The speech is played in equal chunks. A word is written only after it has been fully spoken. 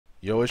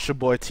Yo, it's your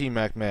boy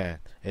T-Mac Man,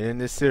 and in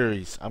this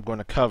series, I'm going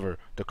to cover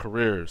the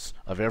careers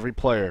of every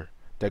player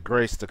that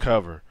graced the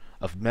cover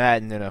of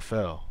Madden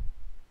NFL.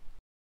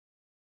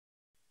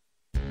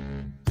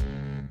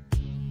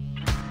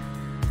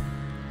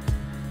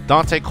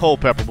 Daunte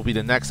Cullpepper will be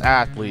the next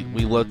athlete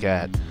we look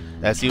at,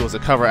 as he was a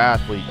cover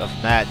athlete of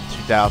Madden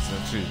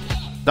 2002.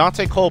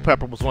 Daunte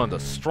Cullpepper was one of the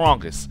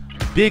strongest,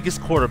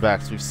 biggest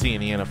quarterbacks we've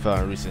seen in the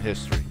NFL in recent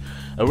history,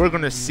 and we're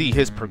going to see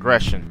his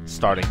progression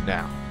starting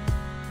now.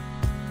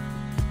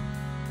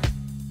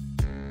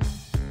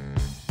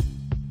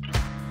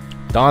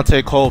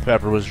 Daunte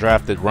Cullpepper was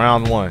drafted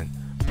round 1,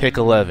 pick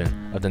 11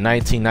 of the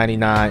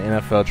 1999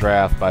 NFL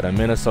Draft by the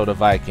Minnesota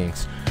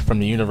Vikings from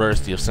the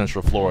University of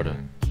Central Florida.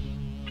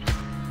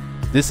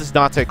 This is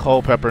Daunte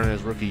Cullpepper in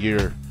his rookie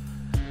year,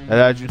 and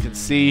as you can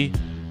see,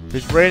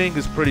 his rating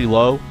is pretty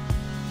low.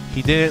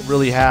 He didn't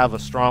really have a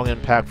strong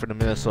impact for the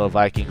Minnesota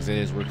Vikings in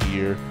his rookie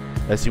year,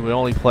 as he would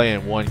only play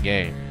in one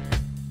game.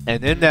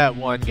 And in that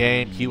one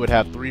game, he would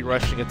have 3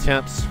 rushing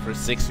attempts for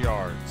 6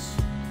 yards.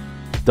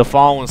 The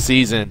following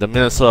season, the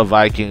Minnesota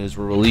Vikings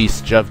would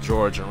release Jeff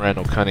George and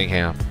Randall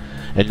Cunningham,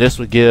 and this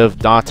would give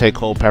Daunte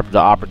Cullpepper the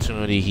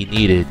opportunity he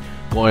needed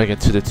going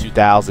into the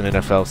 2000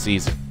 NFL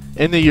season.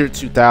 In the year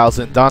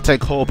 2000, Daunte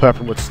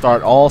Cullpepper would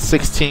start all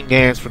 16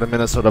 games for the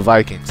Minnesota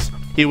Vikings.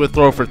 He would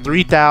throw for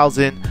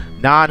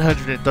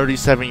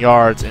 3,937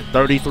 yards and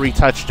 33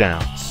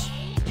 touchdowns.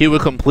 He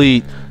would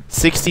complete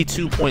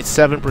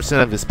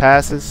 62.7% of his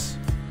passes.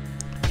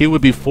 He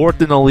would be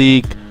 4th in the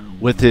league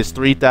with his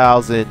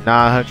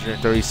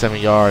 3,937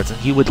 yards, and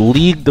he would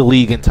lead the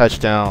league in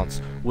touchdowns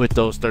with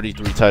those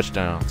 33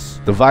 touchdowns.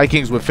 The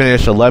Vikings would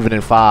finish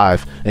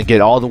 11-5 and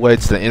get all the way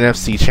to the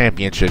NFC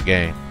Championship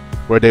game,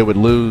 where they would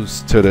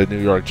lose to the New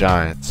York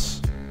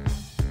Giants.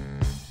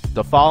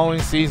 The following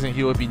season,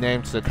 he would be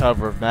named to the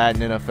cover of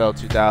Madden NFL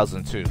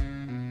 2002.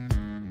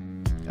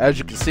 As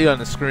you can see on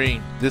the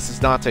screen, this is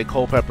Daunte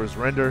Cullpepper's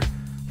render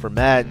for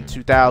Madden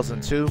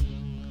 2002.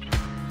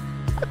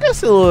 I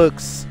guess it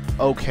looks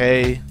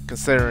okay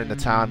considering the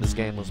time this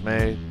game was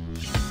made.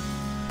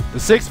 The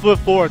 6'4",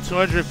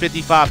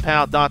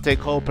 255-pound Daunte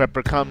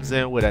Cullpepper comes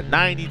in with a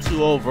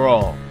 92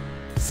 overall,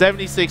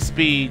 76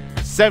 speed,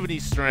 70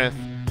 strength,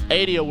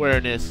 80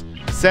 awareness,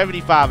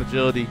 75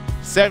 agility,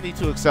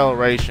 72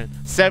 acceleration,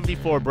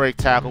 74 break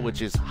tackle,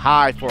 which is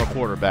high for a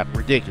quarterback,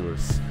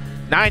 ridiculous,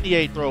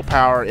 98 throw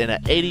power, and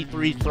an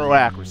 83 throw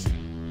accuracy.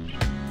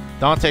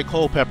 Daunte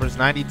Cullpepper's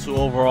 92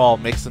 overall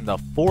makes him the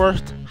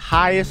 4th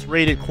highest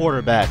rated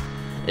quarterback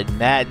in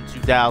Madden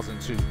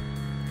 2002.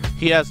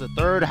 He has the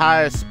 3rd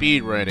highest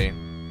speed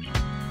rating,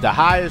 the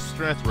highest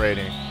strength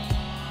rating,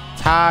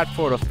 tied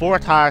for the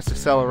 4th highest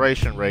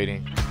acceleration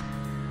rating,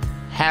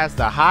 has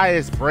the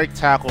highest break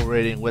tackle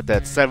rating with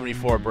that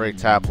 74 break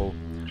tackle,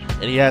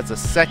 and he has the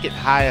 2nd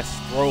highest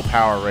throw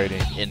power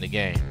rating in the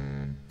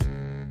game.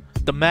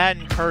 The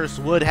Madden curse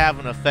would have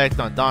an effect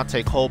on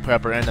Daunte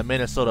Cullpepper and the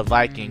Minnesota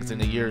Vikings in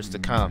the years to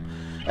come,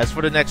 as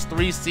for the next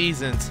 3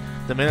 seasons,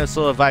 the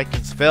Minnesota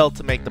Vikings failed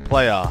to make the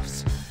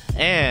playoffs.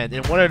 And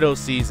in one of those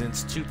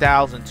seasons,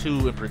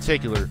 2002 in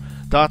particular,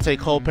 Daunte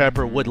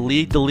Cullpepper would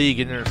lead the league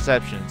in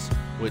interceptions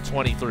with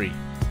 23.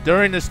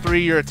 During this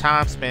 3-year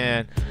time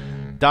span,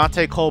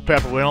 Daunte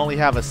Cullpepper would only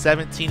have a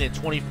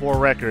 17-24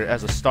 record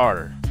as a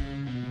starter.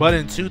 But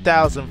in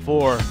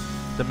 2004,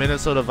 the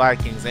Minnesota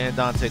Vikings and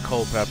Daunte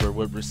Cullpepper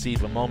would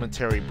receive a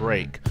momentary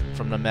break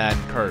from the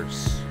Madden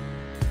curse.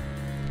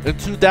 In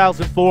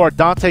 2004,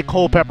 Daunte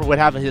Cullpepper would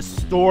have a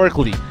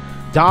historically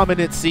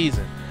dominant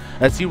season,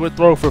 as he would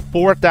throw for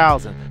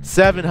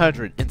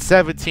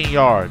 4,717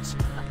 yards,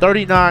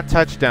 39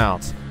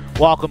 touchdowns,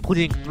 while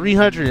completing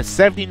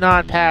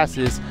 379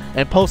 passes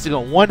and posting a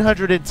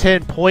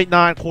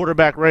 110.9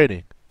 quarterback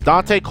rating.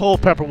 Daunte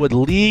Cullpepper would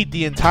lead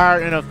the entire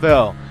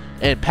NFL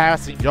in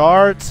passing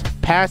yards,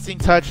 passing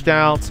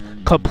touchdowns,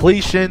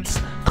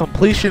 completions,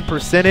 completion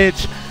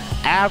percentage,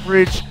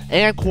 average,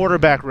 and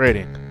quarterback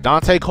rating.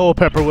 Daunte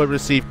Cullpepper would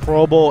receive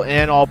Pro Bowl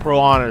and All-Pro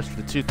honors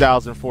for the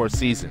 2004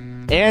 season.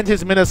 And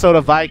his Minnesota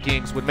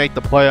Vikings would make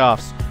the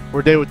playoffs,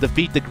 where they would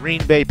defeat the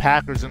Green Bay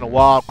Packers in the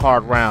wild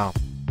card round.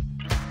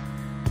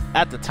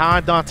 At the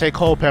time Daunte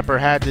Cullpepper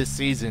had this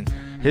season,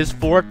 his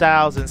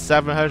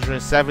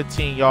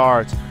 4,717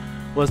 yards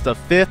was the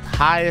 5th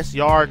highest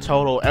yard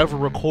total ever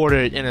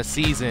recorded in a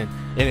season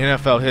in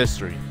NFL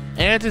history.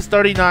 And his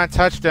 39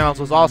 touchdowns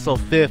was also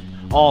 5th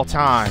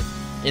all-time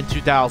in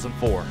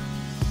 2004.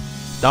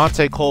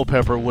 Daunte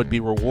Cullpepper would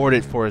be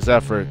rewarded for his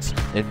efforts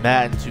in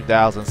Madden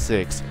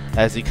 2006,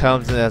 as he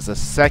comes in as the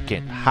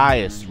 2nd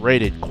highest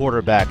rated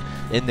quarterback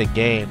in the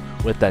game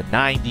with a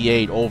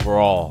 98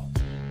 overall.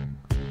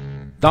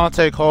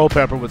 Daunte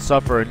Cullpepper would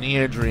suffer a knee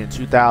injury in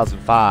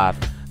 2005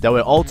 that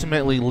would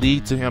ultimately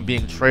lead to him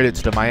being traded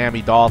to the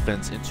Miami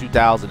Dolphins in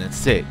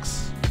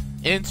 2006.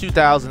 In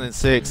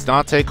 2006,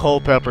 Daunte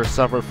Cullpepper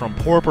suffered from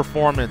poor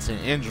performance and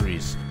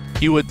injuries.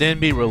 He would then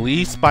be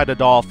released by the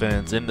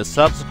Dolphins in the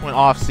subsequent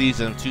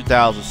offseason of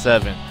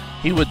 2007.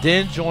 He would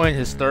then join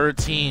his 3rd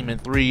team in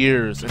 3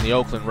 years in the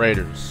Oakland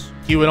Raiders.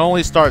 He would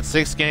only start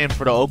 6 games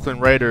for the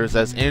Oakland Raiders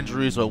as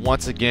injuries would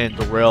once again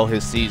derail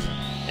his season.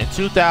 In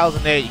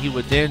 2008, he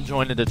would then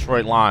join the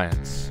Detroit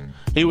Lions.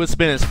 He would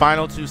spend his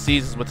final 2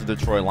 seasons with the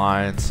Detroit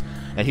Lions,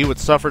 and he would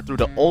suffer through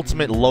the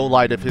ultimate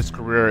lowlight of his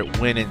career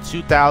when in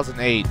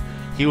 2008,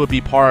 he would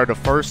be part of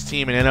the first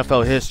team in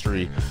NFL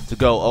history to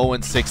go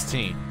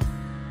 0-16.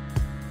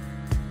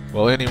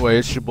 Well, anyway,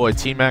 it's your boy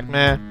T-Mac,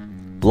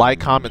 man. Like,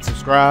 comment,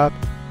 subscribe,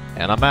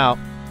 and I'm out.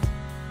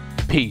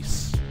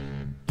 Peace.